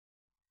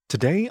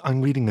Today,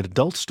 I'm reading an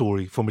adult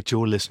story for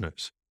mature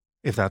listeners.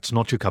 If that's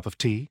not your cup of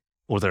tea,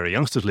 or there are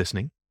youngsters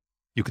listening,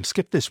 you can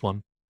skip this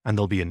one, and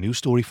there'll be a new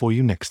story for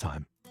you next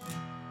time.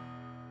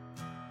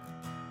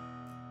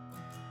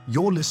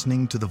 You're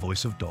listening to The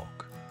Voice of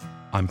Dog.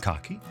 I'm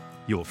Kaki,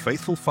 your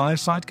faithful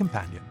fireside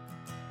companion.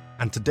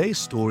 And today's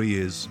story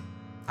is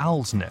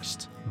Owl's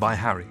Nest by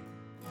Harry,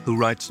 who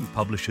writes and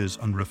publishes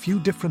under a few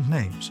different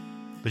names,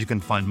 but you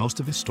can find most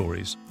of his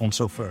stories on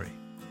SoFurry.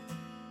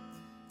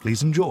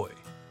 Please enjoy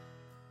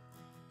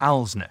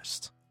Owl's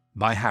Nest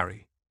by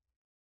Harry.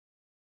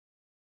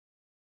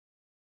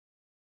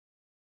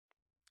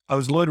 I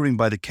was loitering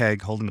by the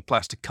keg holding a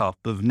plastic cup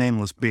of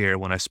nameless beer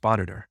when I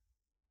spotted her.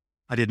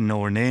 I didn't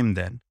know her name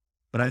then,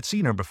 but I'd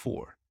seen her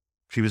before.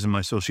 She was in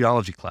my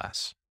sociology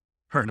class.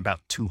 Her and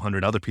about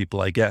 200 other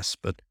people, I guess,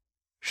 but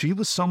she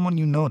was someone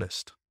you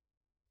noticed.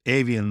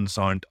 Avians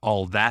aren't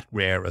all that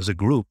rare as a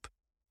group,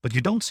 but you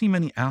don't see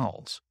many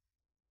owls.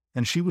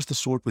 And she was the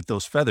sort with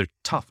those feathered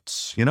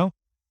tufts, you know?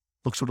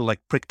 Looked sort of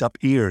like pricked up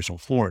ears or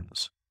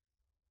horns.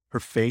 Her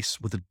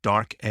face with a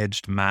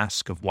dark-edged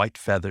mask of white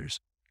feathers,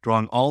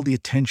 drawing all the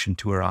attention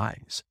to her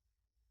eyes.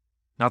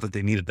 Not that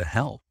they needed the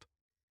help.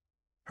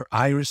 Her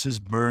irises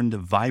burned a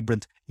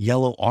vibrant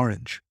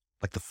yellow-orange,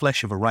 like the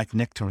flesh of a ripe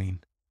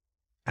nectarine,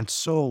 and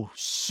so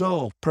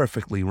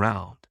perfectly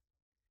round.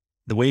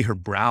 The way her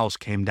brows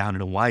came down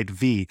in a wide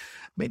V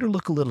made her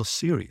look a little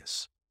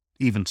serious,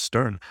 even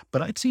stern,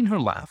 but I'd seen her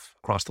laugh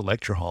across the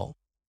lecture hall.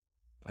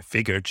 I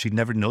figured she'd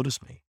never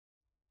notice me.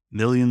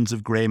 Millions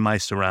of gray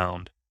mice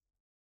around.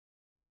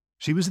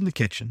 She was in the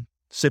kitchen,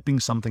 sipping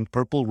something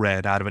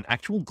purple-red out of an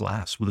actual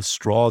glass with a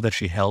straw that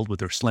she held with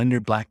her slender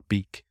black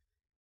beak.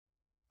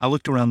 I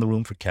looked around the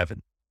room for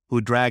Kevin, who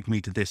had dragged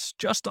me to this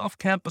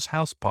just-off-campus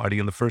house party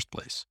in the first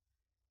place.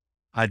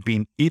 I'd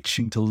been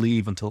itching to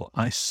leave until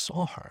I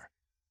saw her,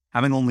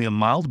 having only a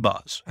mild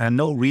buzz and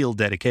no real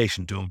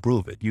dedication to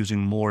improve it,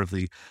 using more of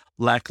the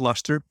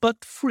lackluster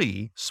but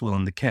free swill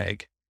in the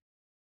keg.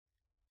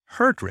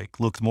 Her drink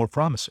looked more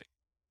promising,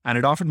 and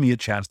it offered me a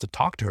chance to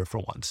talk to her for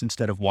once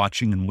instead of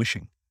watching and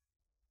wishing.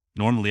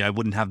 Normally I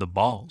wouldn't have the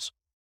balls,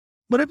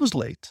 but it was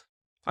late.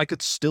 I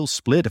could still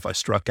split if I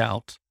struck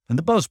out, and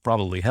the buzz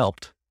probably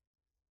helped.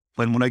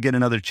 When would I get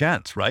another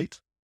chance,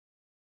 right?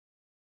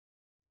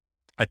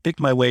 I picked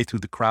my way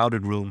through the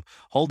crowded room,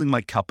 holding my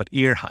cup at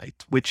ear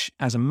height, which,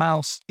 as a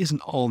mouse,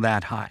 isn't all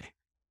that high.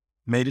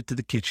 Made it to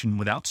the kitchen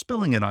without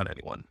spilling it on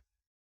anyone.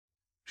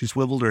 She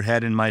swiveled her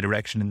head in my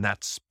direction in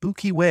that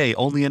spooky way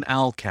only an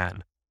owl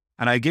can,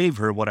 and I gave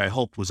her what I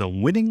hoped was a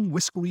winning,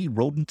 whiskery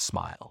rodent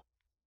smile.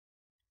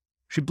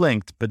 She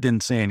blinked, but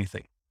didn't say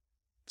anything.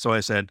 So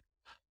I said,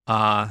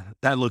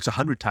 that looks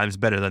 100 times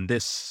better than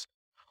this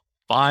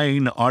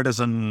fine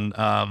artisan,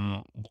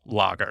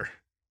 lager.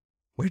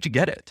 Where'd you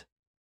get it?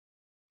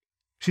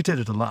 She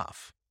tended to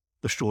laugh,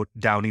 the short,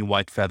 downy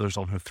white feathers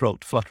on her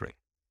throat fluttering.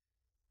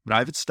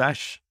 Private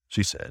stash,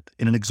 she said,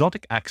 in an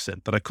exotic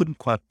accent that I couldn't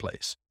quite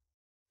place.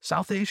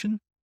 South Asian?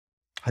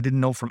 I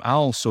didn't know from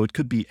owls, so it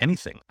could be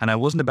anything, and I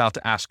wasn't about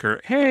to ask her,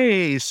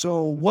 "Hey,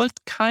 so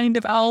what kind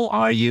of owl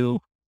are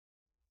you?"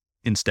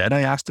 Instead,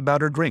 I asked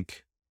about her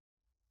drink.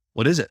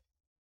 "What is it?"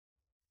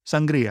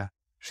 "Sangria,"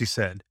 she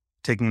said,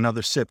 taking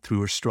another sip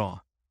through her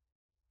straw.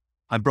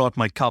 I brought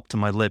my cup to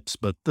my lips,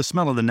 but the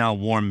smell of the now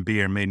warm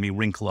beer made me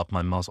wrinkle up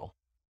my muzzle.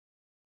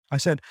 I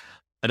said,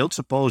 "I don't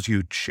suppose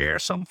you'd share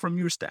some from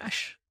your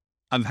stash?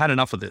 I've had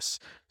enough of this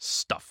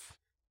stuff,"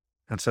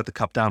 and set the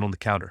cup down on the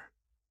counter.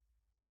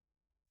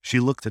 She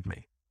looked at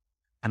me,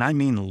 and I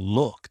mean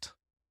looked.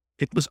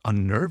 It was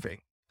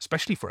unnerving,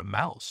 especially for a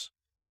mouse,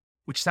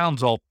 which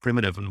sounds all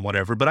primitive and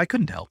whatever, but I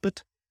couldn't help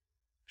it.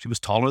 She was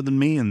taller than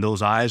me, and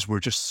those eyes were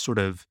just sort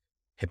of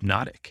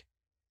hypnotic.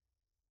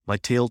 My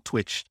tail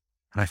twitched,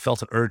 and I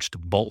felt an urge to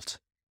bolt.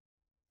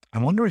 I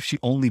wonder if she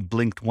only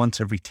blinked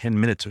once every 10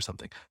 minutes or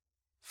something.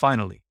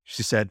 Finally,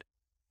 she said,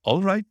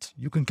 "All right,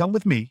 you can come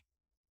with me,"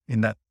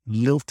 in that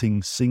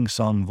lilting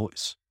sing-song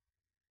voice.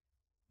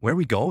 "Where are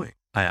we going?"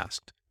 I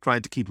asked,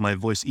 trying to keep my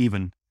voice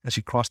even as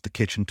she crossed the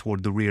kitchen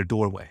toward the rear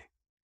doorway.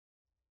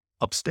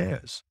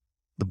 "Upstairs.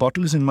 The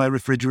bottle is in my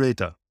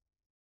refrigerator."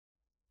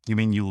 "You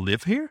mean you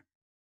live here?"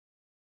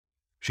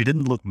 She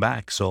didn't look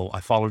back, so I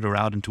followed her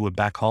out into a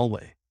back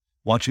hallway,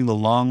 watching the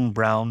long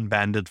brown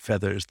banded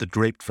feathers that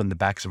draped from the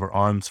backs of her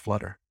arms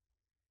flutter.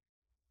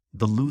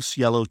 The loose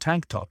yellow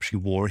tank top she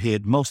wore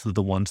hid most of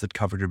the ones that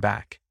covered her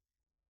back.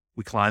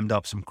 We climbed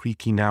up some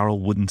creaky, narrow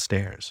wooden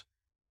stairs.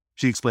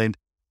 She explained,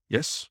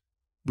 "Yes,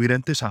 we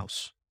rent this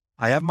house.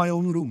 I have my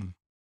own room."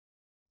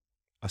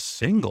 "A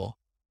single?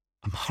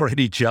 I'm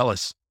already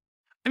jealous.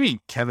 I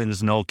mean,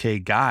 Kevin's an okay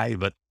guy,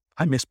 but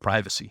I miss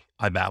privacy,"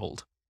 I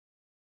babbled.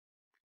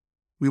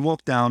 We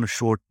walked down a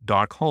short,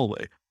 dark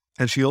hallway,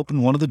 and she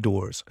opened one of the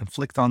doors and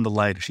flicked on the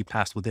light as she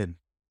passed within.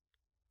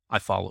 I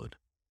followed.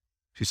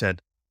 She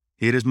said,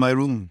 "Here is my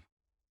room.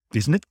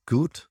 Isn't it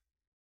good?"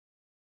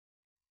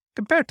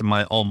 Compared to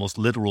my almost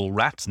literal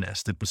rat's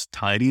nest, it was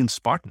tidy and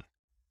Spartan.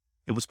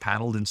 It was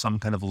paneled in some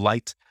kind of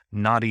light,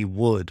 knotty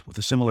wood with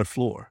a similar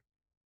floor,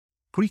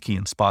 creaky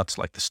in spots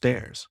like the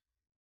stairs.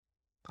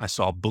 I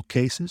saw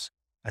bookcases,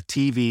 a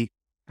TV,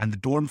 and the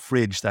dorm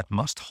fridge that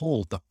must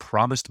hold the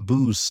promised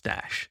booze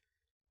stash.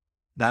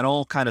 That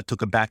all kind of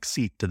took a back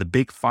seat to the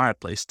big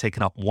fireplace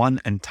taking up one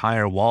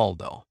entire wall,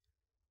 though.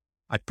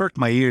 I perked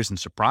my ears in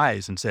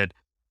surprise and said,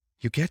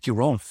 "You get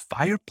your own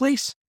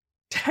fireplace?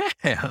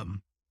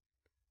 Damn!"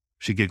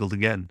 She giggled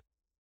again.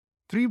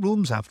 "3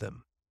 rooms have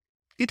them.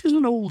 It is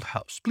an old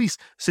house. Please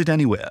sit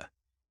anywhere."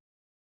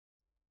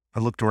 I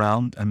looked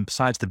around, and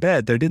besides the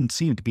bed, there didn't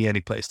seem to be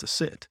any place to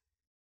sit.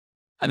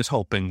 I was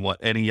hoping what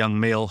any young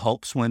male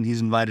hopes when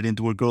he's invited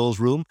into a girl's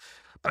room,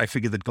 but I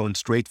figured that going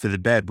straight for the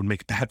bed would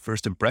make a bad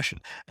first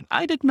impression, and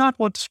I did not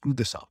want to screw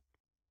this up.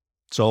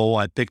 So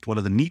I picked one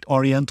of the neat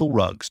oriental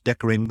rugs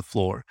decorating the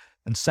floor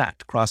and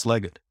sat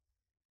cross-legged.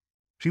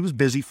 She was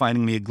busy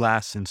finding me a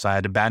glass since I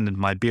had abandoned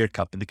my beer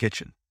cup in the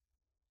kitchen.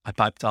 I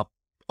piped up,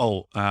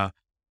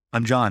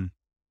 I'm John.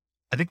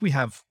 I think we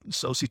have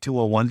Soci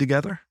 201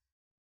 together."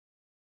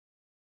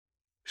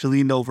 She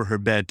leaned over her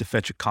bed to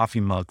fetch a coffee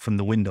mug from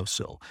the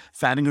windowsill,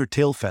 fanning her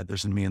tail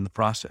feathers and me in the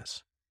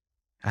process.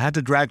 I had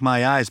to drag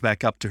my eyes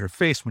back up to her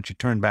face when she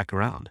turned back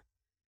around.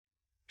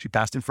 She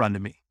passed in front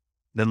of me,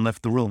 then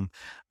left the room,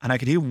 and I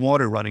could hear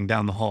water running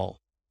down the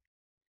hall.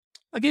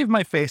 I gave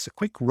my face a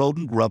quick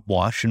rodent rub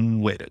wash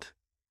and waited.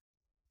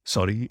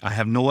 "Sorry, I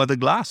have no other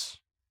glass,"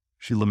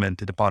 she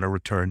lamented upon her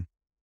return.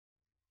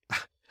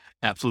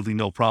 "Absolutely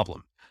no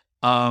problem.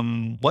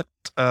 What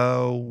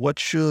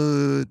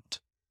should—"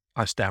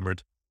 I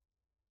stammered.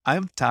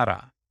 "I'm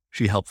Tara,"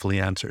 she helpfully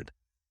answered,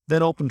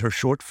 then opened her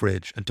short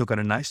fridge and took out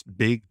a nice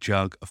big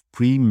jug of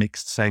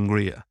pre-mixed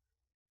sangria.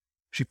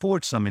 She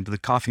poured some into the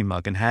coffee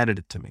mug and handed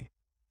it to me,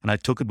 and I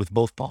took it with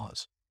both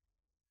paws.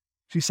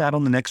 She sat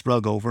on the next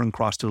rug over and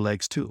crossed her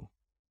legs too.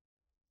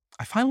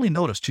 I finally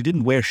noticed she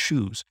didn't wear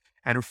shoes,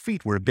 and her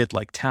feet were a bit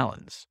like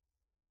talons,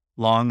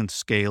 long and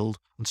scaled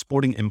and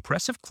sporting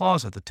impressive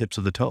claws at the tips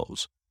of the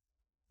toes.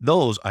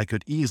 Those I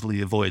could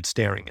easily avoid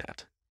staring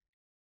at.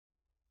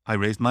 I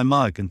raised my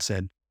mug and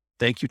said,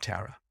 "Thank you,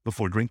 Tara,"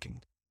 before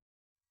drinking.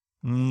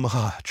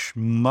 Much,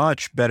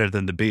 much better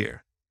than the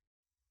beer.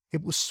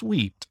 It was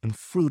sweet and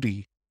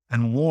fruity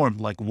and warmed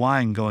like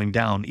wine going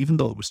down, even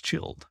though it was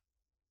chilled.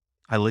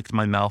 I licked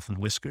my mouth and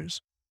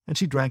whiskers, and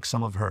she drank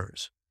some of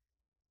hers.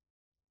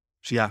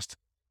 She asked,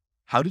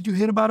 "How did you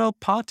hear about our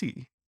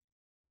party?"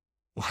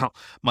 "Well,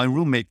 my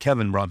roommate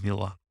Kevin brought me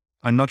along.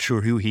 I'm not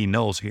sure who he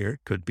knows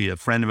here. Could be a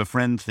friend of a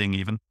friend thing,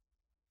 even.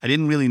 I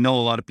didn't really know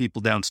a lot of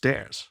people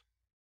downstairs."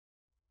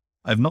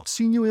 "I've not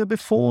seen you here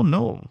before,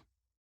 no."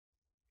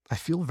 "I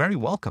feel very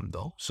welcome,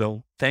 though,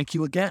 so thank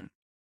you again."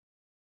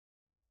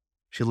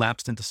 She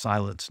lapsed into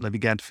silence, and I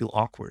began to feel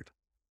awkward,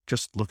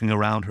 just looking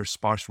around her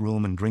sparse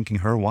room and drinking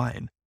her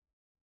wine.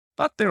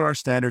 But there are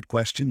standard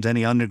questions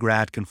any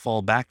undergrad can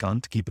fall back on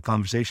to keep a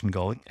conversation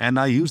going, and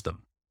I used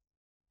them.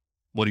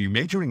 "What are you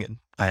majoring in?"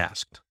 I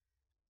asked.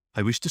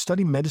 "I wish to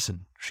study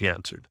medicine," she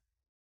answered.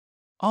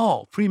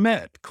 "Oh,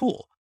 pre-med,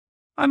 cool.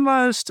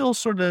 I'm still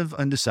sort of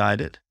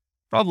undecided.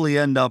 Probably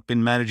end up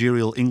in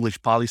managerial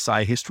English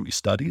poli-sci history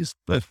studies,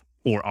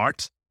 or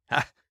art."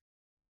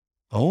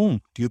 "Oh,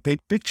 do you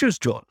paint pictures,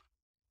 John?"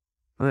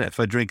 "If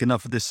I drink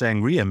enough of this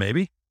sangria,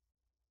 maybe."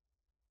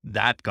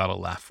 That got a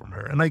laugh from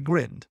her, and I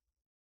grinned.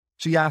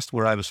 She asked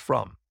where I was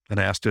from, and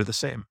I asked her the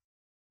same.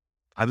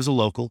 I was a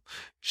local.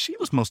 She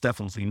was most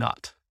definitely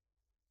not.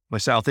 My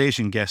South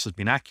Asian guess has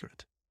been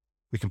accurate.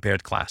 We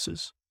compared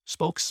classes,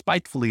 spoke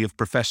spitefully of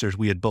professors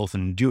we had both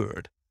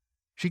endured.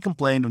 She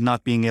complained of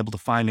not being able to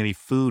find any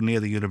food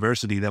near the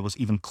university that was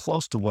even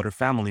close to what her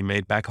family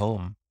made back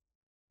home.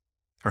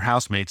 Her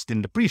housemates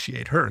didn't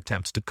appreciate her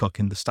attempts to cook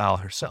in the style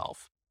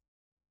herself.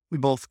 We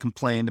both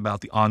complained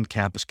about the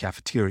on-campus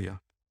cafeteria.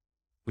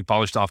 We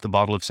polished off the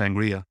bottle of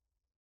sangria.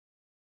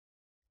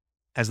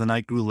 As the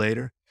night grew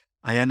later,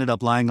 I ended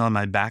up lying on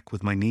my back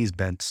with my knees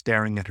bent,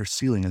 staring at her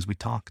ceiling as we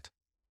talked.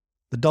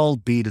 The dull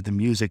beat of the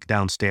music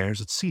downstairs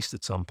had ceased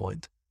at some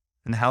point,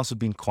 and the house had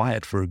been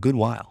quiet for a good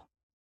while.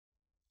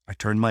 I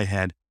turned my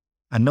head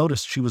and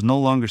noticed she was no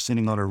longer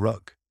sitting on her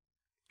rug.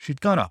 She'd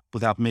got up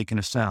without making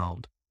a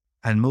sound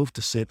and moved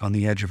to sit on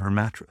the edge of her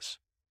mattress.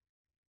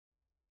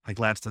 I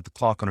glanced at the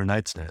clock on her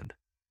nightstand.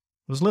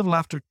 It was a little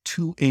after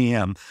 2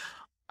 a.m.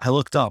 I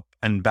looked up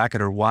and back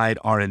at her wide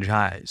orange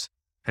eyes,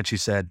 and she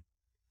said,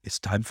 "It's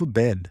time for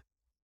bed."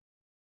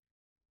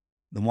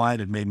 The wine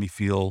had made me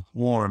feel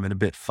warm and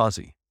a bit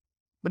fuzzy.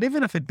 But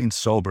even if I'd been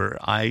sober,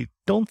 I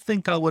don't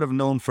think I would have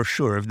known for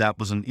sure if that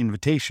was an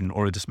invitation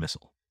or a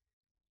dismissal.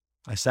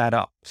 I sat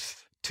up,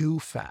 too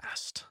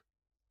fast.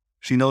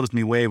 She noticed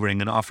me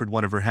wavering and offered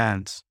one of her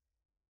hands.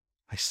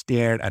 I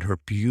stared at her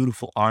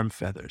beautiful arm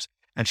feathers,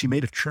 and she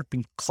made a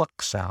chirping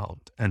cluck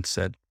sound and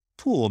said,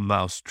 "Poor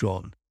mouse,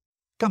 John.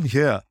 Come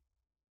here."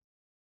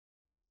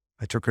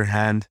 I took her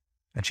hand,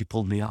 and she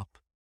pulled me up.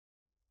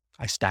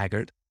 I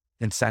staggered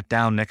and sat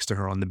down next to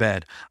her on the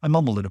bed. I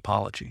mumbled an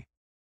apology.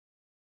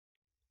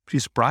 She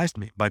surprised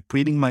me by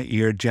preening my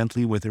ear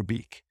gently with her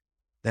beak,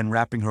 then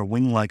wrapping her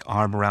wing-like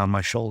arm around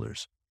my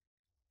shoulders.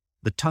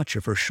 The touch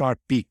of her sharp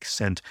beak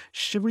sent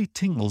shivery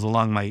tingles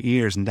along my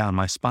ears and down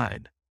my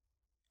spine.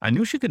 I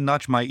knew she could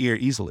nudge my ear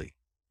easily,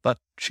 but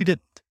she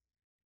didn't.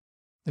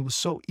 It was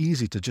so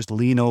easy to just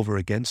lean over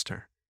against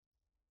her.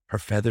 Her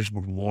feathers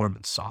were warm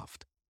and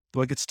soft,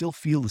 though I could still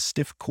feel the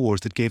stiff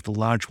cores that gave the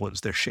large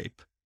ones their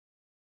shape.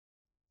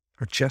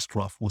 Her chest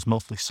ruff was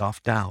mostly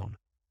soft down.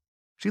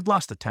 She'd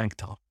lost a tank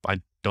top.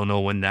 I don't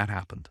know when that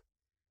happened.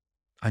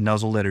 I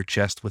nuzzled at her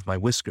chest with my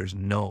whiskers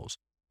and nose,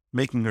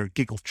 making her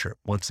giggle chirp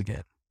once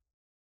again.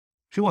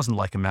 She wasn't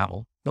like a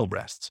mammal, no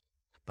breasts,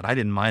 but I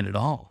didn't mind at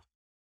all.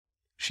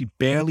 She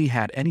barely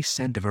had any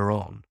scent of her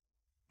own.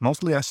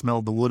 Mostly I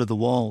smelled the wood of the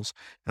walls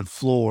and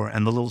floor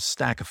and the little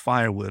stack of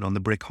firewood on the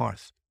brick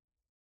hearth.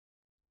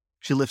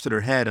 She lifted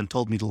her head and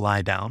told me to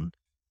lie down,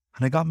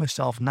 and I got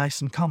myself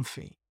nice and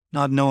comfy,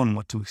 not knowing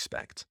what to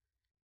expect.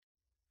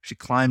 She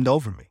climbed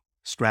over me,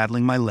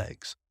 straddling my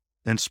legs,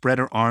 then spread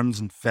her arms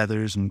and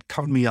feathers and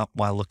covered me up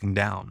while looking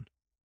down.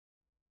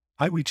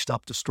 I reached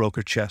up to stroke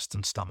her chest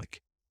and stomach,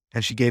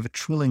 and she gave a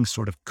trilling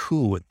sort of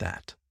coo at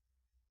that.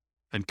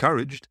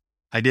 Encouraged,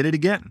 I did it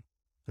again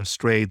and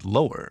strayed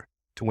lower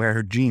to where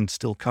her jeans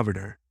still covered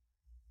her.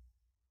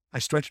 I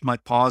stretched my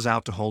paws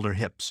out to hold her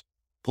hips,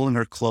 pulling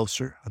her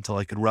closer until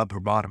I could rub her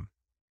bottom.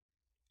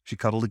 She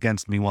cuddled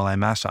against me while I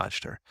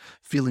massaged her,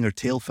 feeling her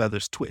tail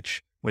feathers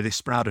twitch where they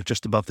sprouted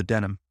just above the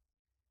denim.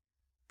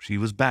 She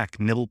was back,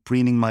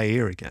 nibble-preening my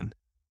ear again.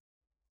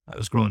 I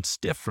was growing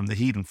stiff from the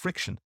heat and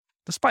friction,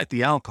 despite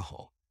the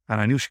alcohol,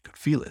 and I knew she could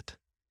feel it.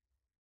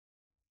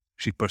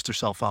 She pursed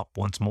herself up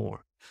once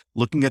more,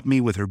 looking at me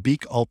with her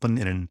beak open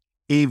in an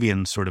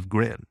avian sort of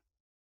grin.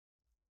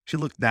 She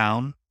looked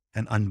down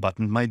and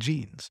unbuttoned my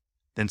jeans,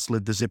 then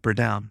slid the zipper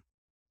down.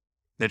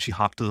 Then she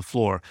hopped to the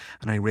floor,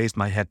 and I raised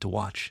my head to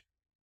watch.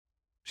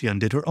 She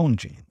undid her own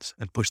jeans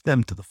and pushed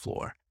them to the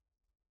floor.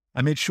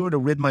 I made sure to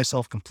rid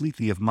myself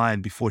completely of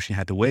mine before she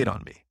had to wait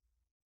on me.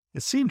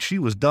 It seemed she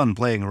was done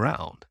playing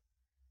around.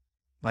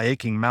 My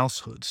aching mouse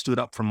hood stood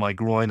up from my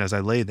groin as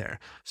I lay there,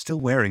 still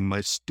wearing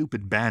my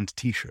stupid band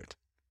t-shirt.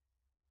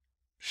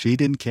 She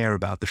didn't care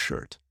about the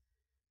shirt.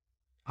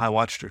 I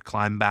watched her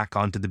climb back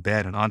onto the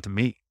bed and onto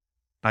me.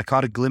 I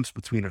caught a glimpse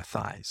between her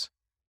thighs.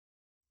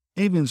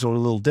 Avians are a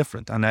little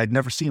different, and I'd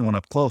never seen one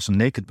up close and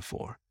naked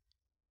before.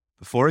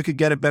 Before I could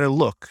get a better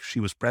look,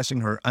 she was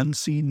pressing her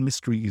unseen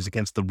mysteries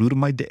against the root of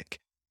my dick,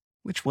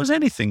 which was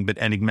anything but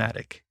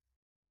enigmatic.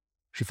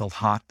 She felt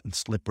hot and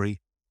slippery,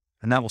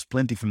 and that was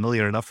plenty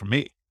familiar enough for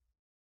me.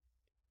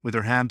 With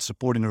her hands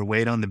supporting her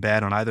weight on the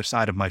bed on either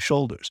side of my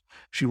shoulders,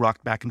 she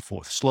rocked back and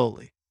forth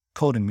slowly,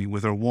 coating me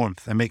with her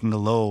warmth and making a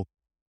low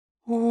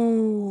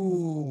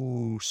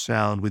 "ooh"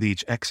 sound with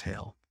each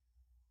exhale.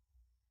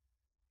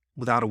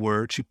 Without a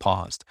word, she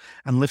paused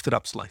and lifted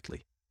up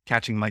slightly,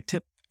 catching my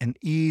tip and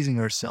easing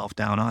herself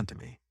down onto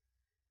me.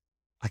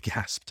 I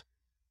gasped.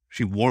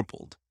 She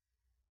warbled.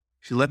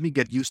 She let me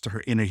get used to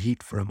her inner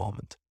heat for a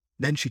moment.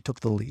 Then she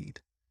took the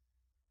lead.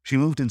 She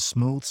moved in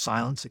smooth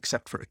silence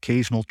except for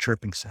occasional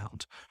chirping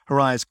sounds, her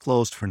eyes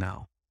closed for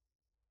now.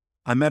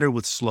 I met her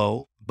with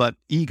slow but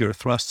eager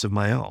thrusts of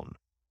my own.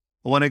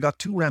 When I got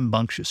too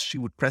rambunctious, she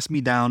would press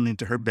me down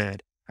into her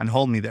bed and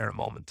hold me there a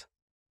moment.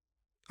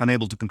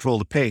 Unable to control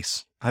the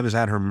pace, I was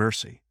at her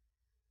mercy.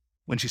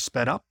 When she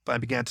sped up, I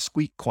began to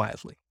squeak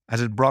quietly, as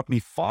it brought me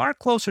far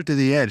closer to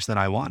the edge than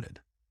I wanted.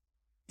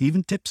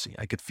 Even tipsy,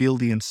 I could feel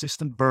the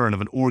insistent burn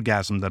of an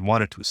orgasm that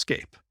wanted to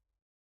escape.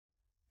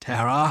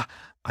 "Tara,"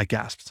 I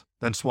gasped,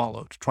 then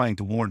swallowed, trying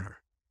to warn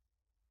her.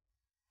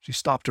 She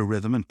stopped her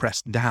rhythm and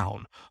pressed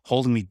down,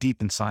 holding me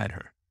deep inside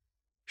her.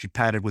 She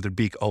patted with her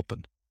beak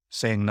open,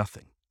 saying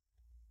nothing.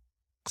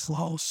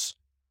 "Close,"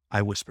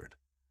 I whispered.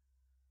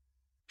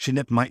 She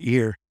nipped my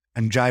ear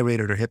and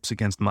gyrated her hips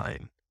against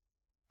mine.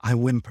 I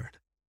whimpered.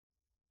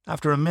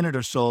 After a minute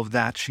or so of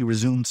that, she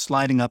resumed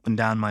sliding up and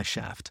down my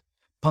shaft,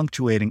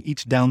 punctuating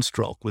each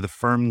downstroke with a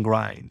firm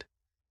grind.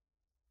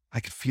 I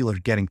could feel her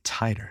getting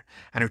tighter,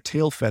 and her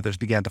tail feathers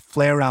began to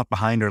flare out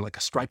behind her like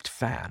a striped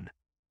fan.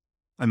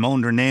 I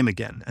moaned her name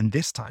again, and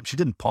this time she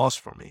didn't pause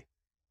for me.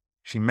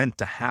 She meant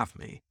to have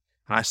me,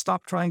 and I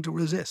stopped trying to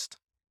resist.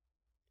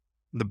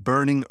 The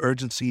burning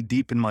urgency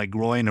deep in my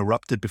groin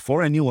erupted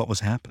before I knew what was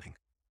happening.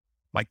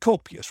 My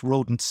copious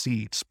rodent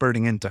seed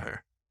spurting into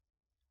her.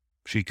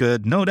 She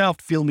could no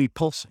doubt feel me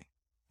pulsing,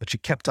 but she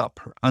kept up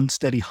her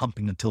unsteady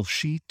humping until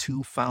she,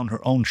 too, found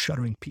her own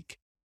shuddering peak.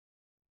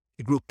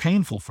 It grew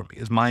painful for me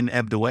as mine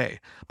ebbed away,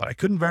 but I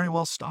couldn't very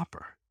well stop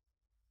her.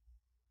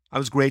 I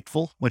was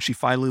grateful when she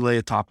finally lay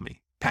atop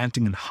me,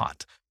 panting and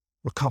hot,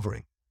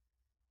 recovering.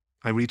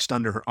 I reached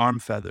under her arm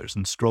feathers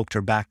and stroked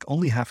her back,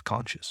 only half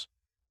conscious.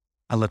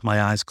 I let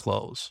my eyes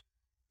close,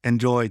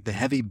 enjoyed the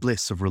heavy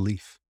bliss of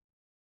relief.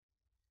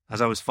 As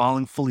I was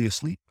falling fully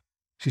asleep,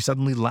 she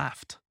suddenly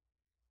laughed.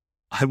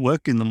 "I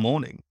work in the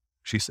morning,"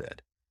 she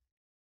said.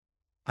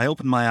 I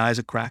opened my eyes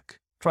a crack,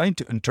 trying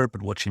to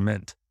interpret what she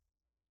meant.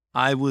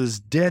 I was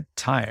dead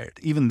tired,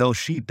 even though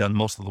she'd done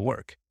most of the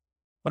work,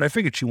 but I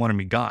figured she wanted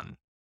me gone.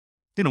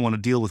 Didn't want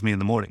to deal with me in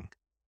the morning.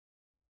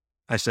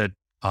 I said,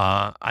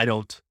 I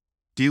don't.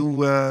 Do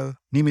you,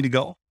 need me to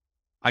go?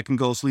 I can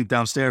go sleep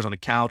downstairs on a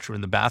couch or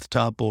in the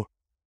bathtub or—"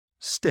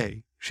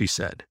 "Stay," she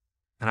said,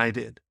 and I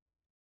did.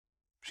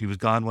 She was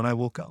gone when I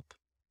woke up.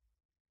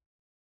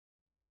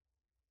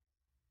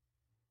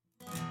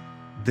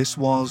 This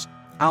was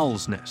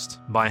Owl's Nest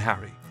by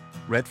Harry,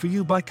 read for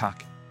you by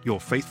Kak, your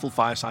faithful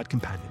fireside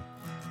companion.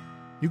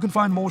 You can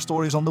find more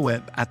stories on the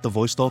web at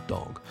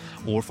thevoice.dog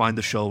or find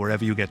the show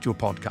wherever you get your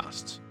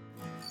podcasts.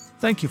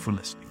 Thank you for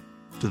listening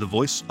to The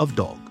Voice of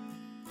Dog.